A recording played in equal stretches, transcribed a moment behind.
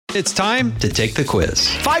It's time to take the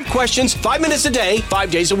quiz. 5 questions, 5 minutes a day,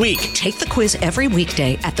 5 days a week. Take the quiz every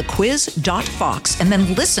weekday at thequiz.fox and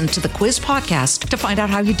then listen to the quiz podcast to find out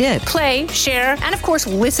how you did. Play, share, and of course,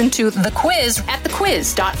 listen to the quiz at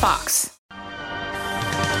thequiz.fox.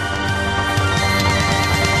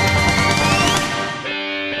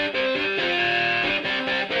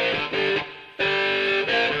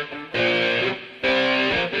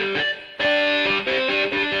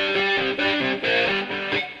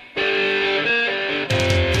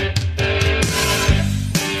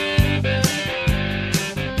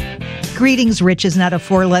 Greetings, Rich is Not a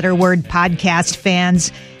Four-Letter Word podcast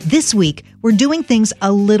fans. This week, we're doing things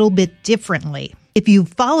a little bit differently. If you've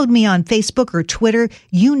followed me on Facebook or Twitter,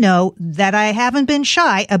 you know that I haven't been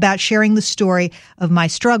shy about sharing the story of my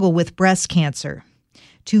struggle with breast cancer.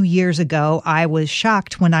 2 years ago, I was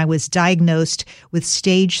shocked when I was diagnosed with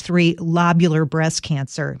stage 3 lobular breast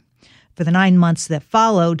cancer. For the 9 months that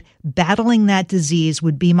followed, battling that disease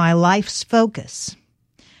would be my life's focus.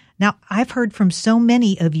 Now, I've heard from so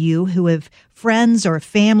many of you who have friends or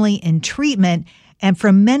family in treatment and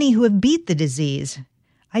from many who have beat the disease.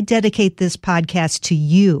 I dedicate this podcast to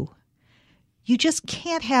you. You just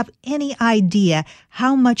can't have any idea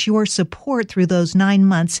how much your support through those 9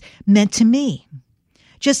 months meant to me.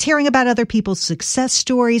 Just hearing about other people's success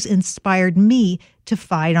stories inspired me to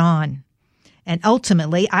fight on. And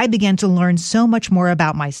ultimately, I began to learn so much more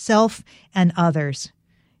about myself and others.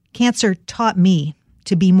 Cancer taught me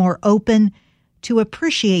to be more open, to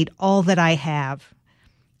appreciate all that I have.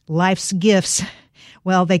 Life's gifts,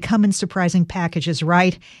 well, they come in surprising packages,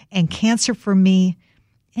 right? And cancer for me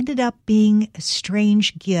ended up being a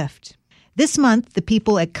strange gift. This month, the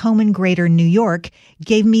people at Komen Greater New York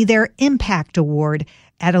gave me their Impact Award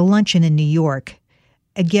at a luncheon in New York,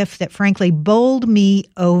 a gift that frankly bowled me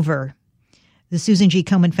over. The Susan G.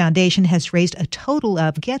 Komen Foundation has raised a total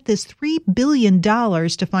of, get this, $3 billion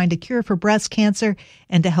to find a cure for breast cancer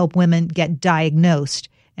and to help women get diagnosed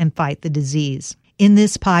and fight the disease. In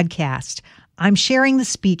this podcast, I'm sharing the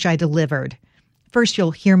speech I delivered. First,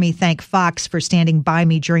 you'll hear me thank Fox for standing by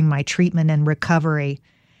me during my treatment and recovery.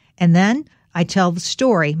 And then I tell the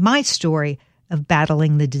story, my story, of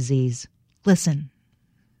battling the disease. Listen.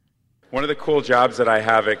 One of the cool jobs that I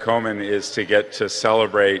have at Komen is to get to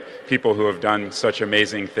celebrate people who have done such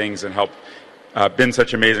amazing things and been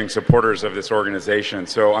such amazing supporters of this organization.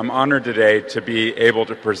 So I'm honored today to be able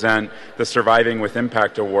to present the Surviving with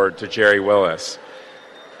Impact Award to Jerry Willis.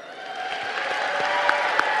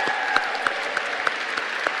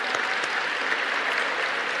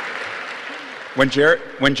 When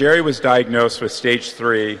Jerry was diagnosed with stage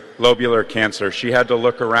 3 lobular cancer, she had to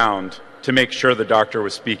look around to make sure the doctor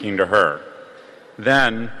was speaking to her.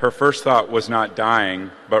 Then, her first thought was not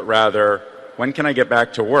dying, but rather, when can I get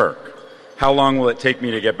back to work? How long will it take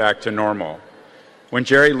me to get back to normal? What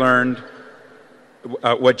Jerry learned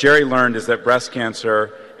is that breast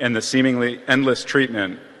cancer and the seemingly endless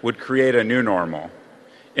treatment would create a new normal,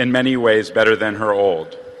 in many ways better than her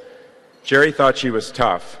old. Jerry thought she was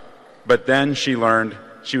tough, but then she learned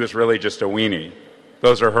she was really just a weenie.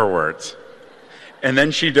 Those are her words. And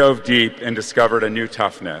then she dove deep and discovered a new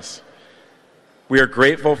toughness. We are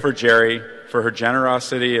grateful for Jerry, for her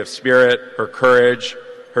generosity of spirit, her courage,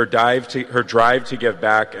 her drive to give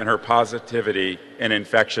back, and her positivity and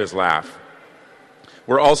infectious laugh.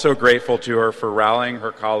 We're also grateful to her for rallying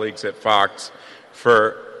her colleagues at Fox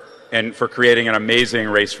for creating an amazing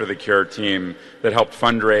Race for the Cure team that helped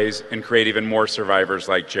fundraise and create even more survivors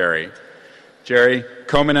like Jerry. Jerry,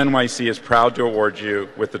 Komen NYC is proud to award you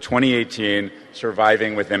with the 2018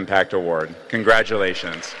 Surviving with Impact Award.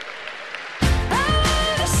 Congratulations.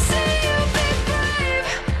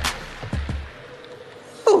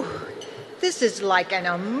 Ooh, this is like an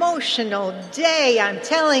emotional day, I'm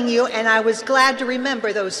telling you, and I was glad to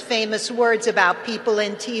remember those famous words about people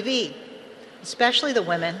in TV, especially the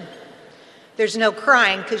women. There's no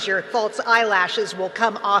crying because your false eyelashes will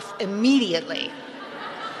come off immediately.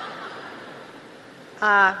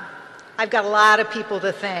 I've got a lot of people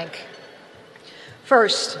to thank.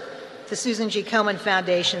 First, the Susan G. Komen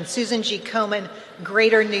Foundation. Susan G. Komen,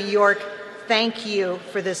 Greater New York, thank you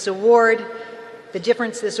for this award. The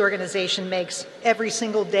difference this organization makes every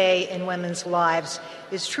single day in women's lives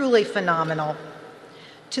is truly phenomenal.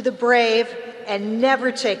 To the brave and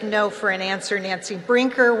never take no for an answer, Nancy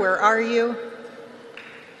Brinker, where are you?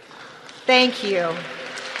 Thank you.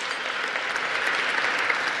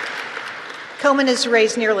 Komen has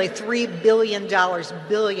raised nearly $3 billion,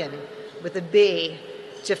 billion with a B,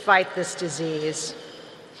 to fight this disease.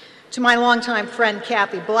 To my longtime friend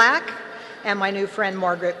Kathy Black, and my new friend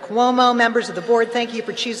Margaret Cuomo. Members of the board, thank you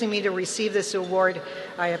for choosing me to receive this award.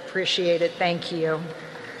 I appreciate it. Thank you.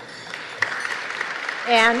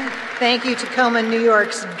 And thank you to Komen, New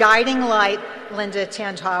York's guiding light, Linda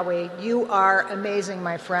Tantawi. You are amazing,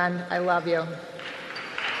 my friend. I love you.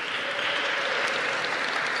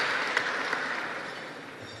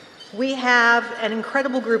 We have an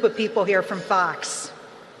incredible group of people here from Fox.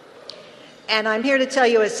 And I'm here to tell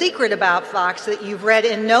you a secret about Fox that you've read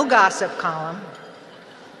in no gossip column,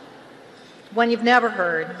 one you've never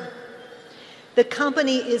heard. The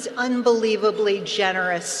company is unbelievably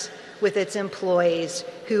generous with its employees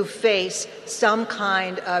who face some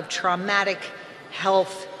kind of traumatic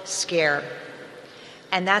health scare.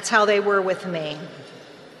 And that's how they were with me.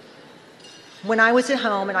 When I was at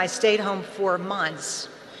home, and I stayed home for months,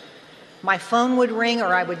 my phone would ring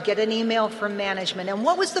or I would get an email from management. And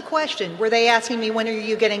what was the question? Were they asking me, when are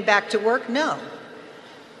you getting back to work? No.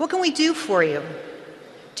 What can we do for you?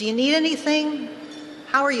 Do you need anything?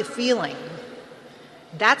 How are you feeling?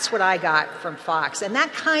 That's what I got from Fox. And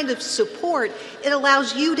that kind of support, it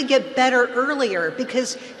allows you to get better earlier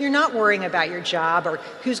because you're not worrying about your job or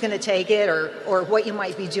who's going to take it or what you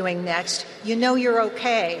might be doing next. You know you're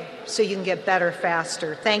okay, so you can get better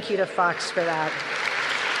faster. Thank you to Fox for that.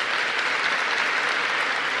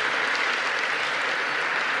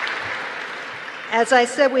 As I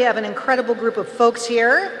said, we have an incredible group of folks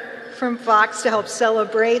here from Fox to help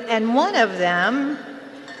celebrate, and one of them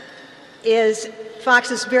is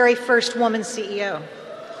Fox's very first woman CEO,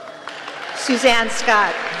 Suzanne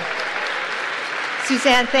Scott.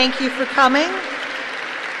 Suzanne, thank you for coming.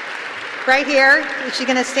 Right here. Is she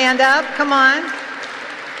going to stand up? Come on.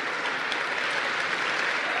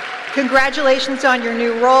 Congratulations on your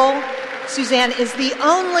new role. Suzanne is the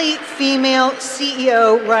only female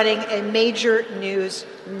CEO running a major news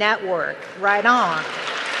network. Right on.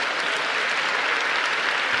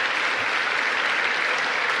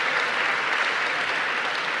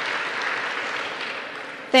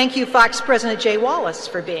 Thank you, Fox President Jay Wallace,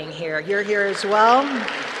 for being here. You're here as well.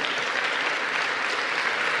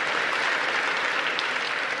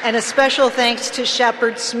 And a special thanks to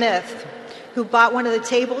Shepard Smith, who bought one of the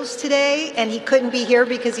tables today, and he couldn't be here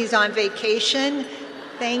because he's on vacation.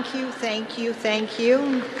 Thank you, thank you, thank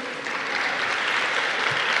you.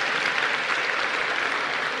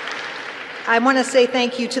 I want to say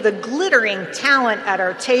thank you to the glittering talent at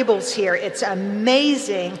our tables here. It's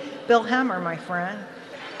amazing. Bill Hemmer, my friend.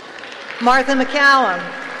 Martha McCallum.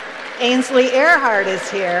 Ainsley Earhart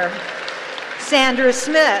is here. Sandra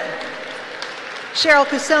Smith. Cheryl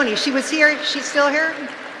Casoni. She was here. She's still here?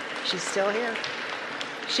 She's still here.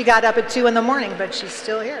 She got up at 2 in the morning, but she's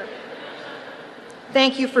still here.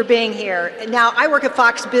 Thank you for being here. Now, I work at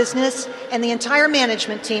Fox Business, and the entire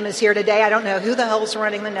management team is here today. I don't know who the hell's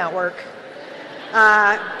running the network.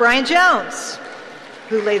 Brian Jones,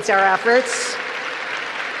 who leads our efforts.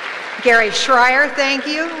 Gary Schreier, thank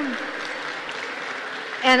you.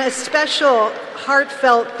 And a special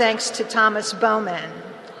heartfelt thanks to Thomas Bowman.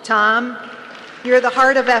 Tom, you're the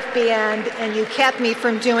heart of FBN, and you kept me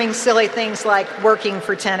from doing silly things like working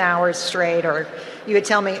for 10 hours straight, or you would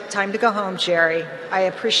tell me, time to go home, Jerry. I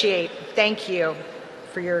appreciate, thank you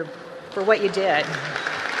for what you did.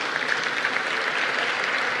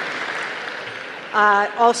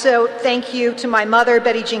 Also, thank you to my mother,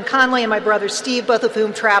 Betty Jean Conley, and my brother, Steve, both of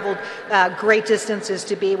whom traveled great distances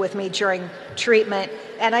to be with me during treatment.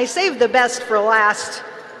 And I saved the best for last.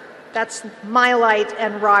 That's my light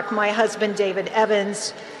and rock, my husband, David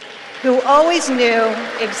Evans, who always knew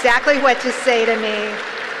exactly what to say to me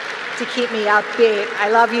to keep me upbeat. I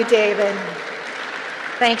love you, David.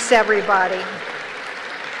 Thanks, everybody.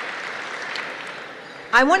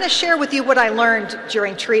 I want to share with you what I learned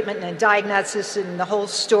during treatment and diagnosis and the whole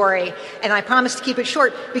story, and I promise to keep it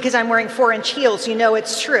short because I'm wearing 4-inch heels. You know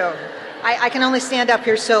it's true. I can only stand up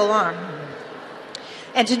here so long.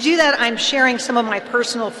 And to do that, I'm sharing some of my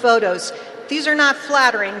personal photos. These are not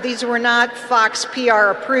flattering. These were not Fox PR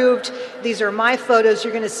approved. These are my photos.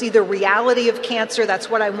 You're going to see the reality of cancer. That's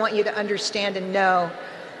what I want you to understand and know,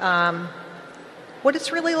 what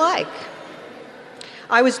it's really like.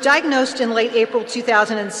 I was diagnosed in late April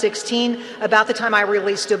 2016, about the time I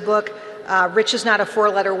released a book, Rich is Not a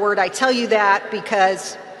Four-Letter Word. I tell you that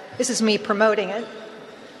because this is me promoting it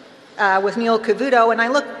with Neil Cavuto, and I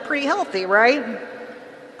look pretty healthy, right?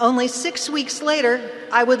 Only 6 weeks later,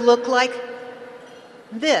 I would look like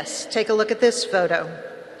this. Take a look at this photo.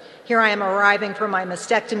 Here I am arriving for my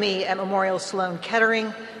mastectomy at Memorial Sloan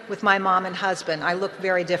Kettering with my mom and husband. I look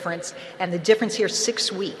very different, and the difference here,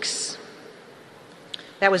 6 weeks.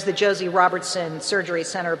 That was the Josie Robertson Surgery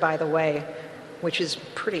Center, by the way. which is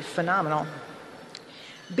pretty phenomenal.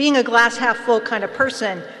 Being a glass half full kind of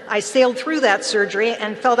person, I sailed through that surgery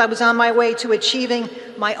and felt I was on my way to achieving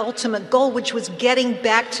my ultimate goal, which was getting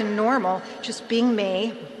back to normal, just being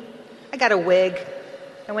me. I got a wig.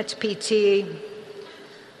 I went to PT.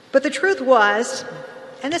 But the truth was,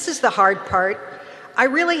 and this is the hard part, I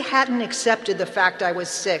really hadn't accepted the fact I was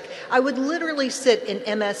sick. I would literally sit in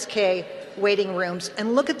MSK waiting rooms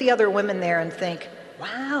and look at the other women there and think,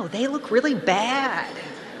 wow, they look really bad.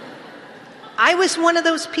 I was one of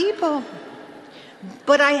those people,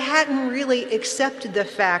 but I hadn't really accepted the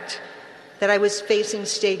fact that I was facing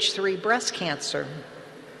stage 3 breast cancer.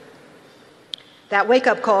 That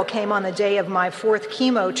wake-up call came on the day of my 4th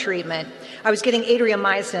chemo treatment. I was getting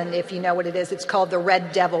adriamycin, if you know what it is. It's called the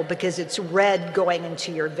Red Devil because it's red going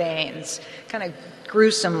into your veins. Kind of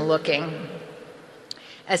gruesome looking.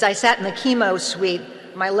 As I sat in the chemo suite,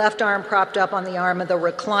 my left arm propped up on the arm of the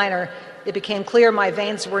recliner, it became clear my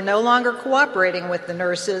veins were no longer cooperating with the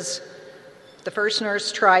nurses. The first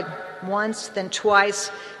nurse tried once, then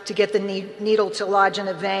twice to get the needle to lodge in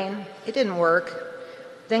a vein. It didn't work.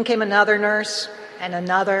 Then came another nurse and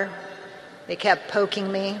another. They kept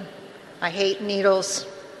poking me. I hate needles.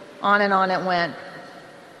 On and on it went.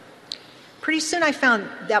 Pretty soon I found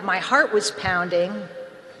that my heart was pounding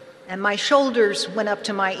and my shoulders went up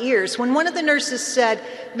to my ears. When one of the nurses said,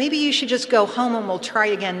 maybe you should just go home and we'll try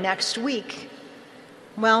again next week,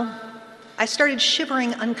 well, I started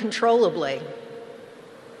shivering uncontrollably.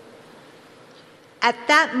 At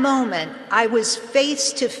that moment, I was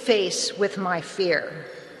face to face with my fear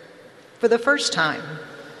for the first time.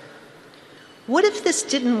 What if this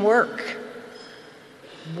didn't work?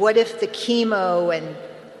 What if the chemo and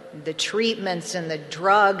the treatments and the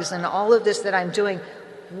drugs and all of this that I'm doing,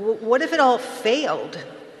 what if it all failed?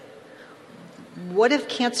 What if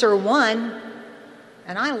cancer won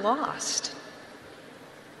and I lost?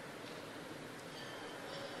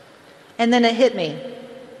 And then it hit me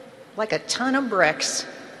like a ton of bricks.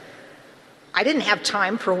 I didn't have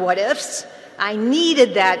time for what ifs. I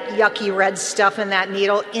needed that yucky red stuff in that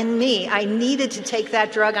needle in me. I needed to take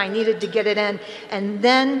that drug. I needed to get it in. And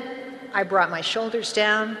then I brought my shoulders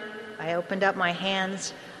down. I opened up my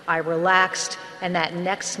hands. I relaxed, and that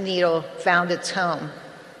next needle found its home.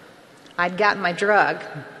 I'd gotten my drug,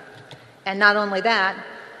 and not only that,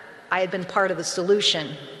 I had been part of the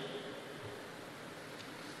solution.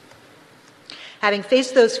 Having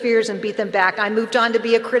faced those fears and beat them back, I moved on to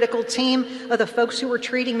be a critical team of the folks who were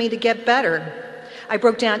treating me to get better. I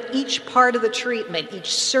broke down each part of the treatment,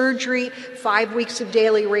 each surgery, 5 weeks of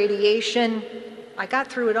daily radiation. I got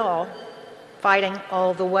through it all, fighting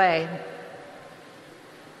all the way.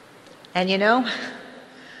 And you know,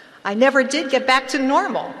 I never did get back to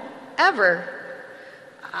normal, ever.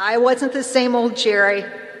 I wasn't the same old Jerry.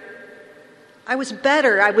 I was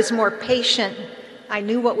better. I was more patient. I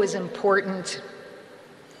knew what was important.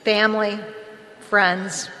 Family,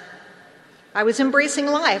 friends. I was embracing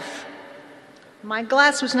life. My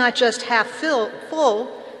glass was not just half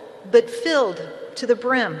full, but filled to the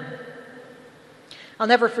brim. I'll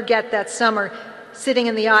never forget that summer, sitting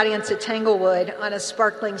in the audience at Tanglewood on a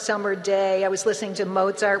sparkling summer day. I was listening to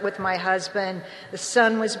Mozart with my husband. The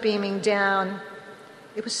sun was beaming down.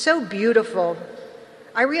 It was so beautiful.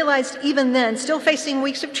 I realized even then, still facing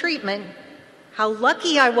weeks of treatment, how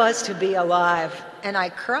lucky I was to be alive. And I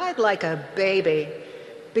cried like a baby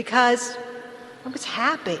because I was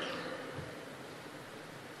happy.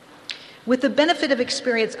 With the benefit of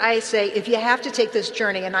experience, I say, if you have to take this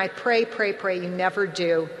journey, and I pray you never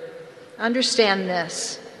do, understand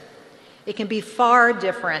this. It can be far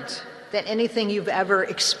different than anything you've ever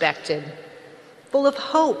expected. Full of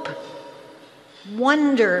hope,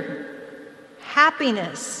 wonder,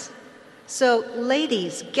 happiness. So,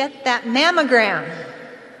 ladies, get that mammogram.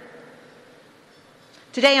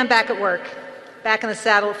 Today I'm back at work, back in the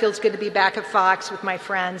saddle. It feels good to be back at Fox with my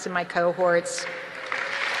friends and my cohorts.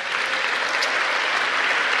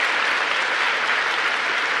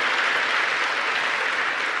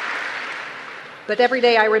 But every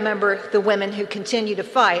day I remember the women who continue to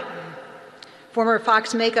fight. Former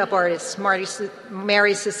Fox makeup artist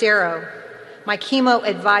Mary Cicero, my chemo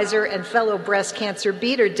advisor and fellow breast cancer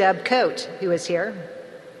beater Deb Coate, who is here.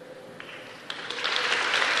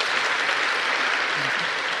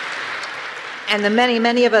 And the many,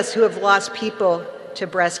 many of us who have lost people to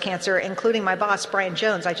breast cancer, including my boss, Brian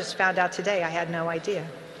Jones. I just found out today. I had no idea.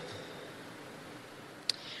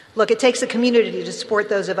 Look, it takes a community to support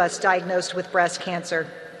those of us diagnosed with breast cancer.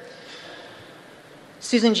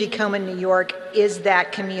 Susan G. Komen, New York, is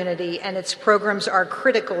that community, and its programs are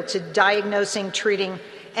critical to diagnosing, treating,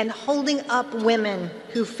 and holding up women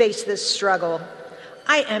who face this struggle.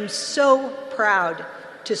 I am so proud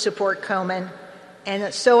to support Komen,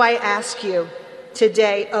 and so I ask you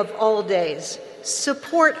today, of all days,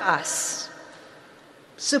 support us.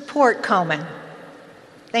 Support Komen.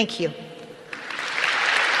 Thank you.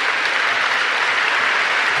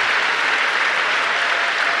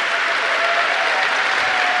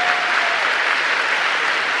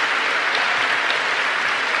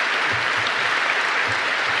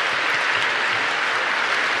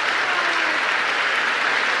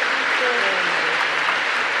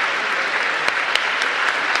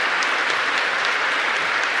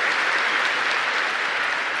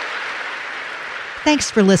 Thanks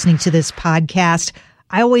for listening to this podcast.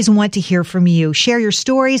 I always want to hear from you. Share your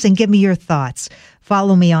stories and give me your thoughts.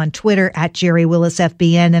 Follow me on Twitter at Jerry Willis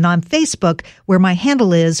FBN and on Facebook where my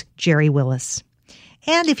handle is Jerry Willis.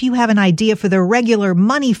 And if you have an idea for the regular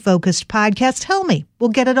money-focused podcast, tell me. We'll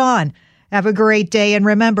get it on. Have a great day. And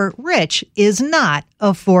remember, rich is not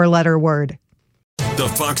a four-letter word. The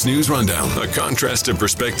Fox News Rundown, a contrast of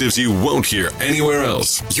perspectives you won't hear anywhere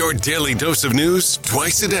else. Your daily dose of news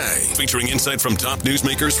twice a day, featuring insight from top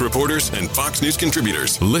newsmakers, reporters, and Fox News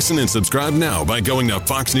contributors. Listen and subscribe now by going to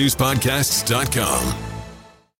foxnewspodcasts.com.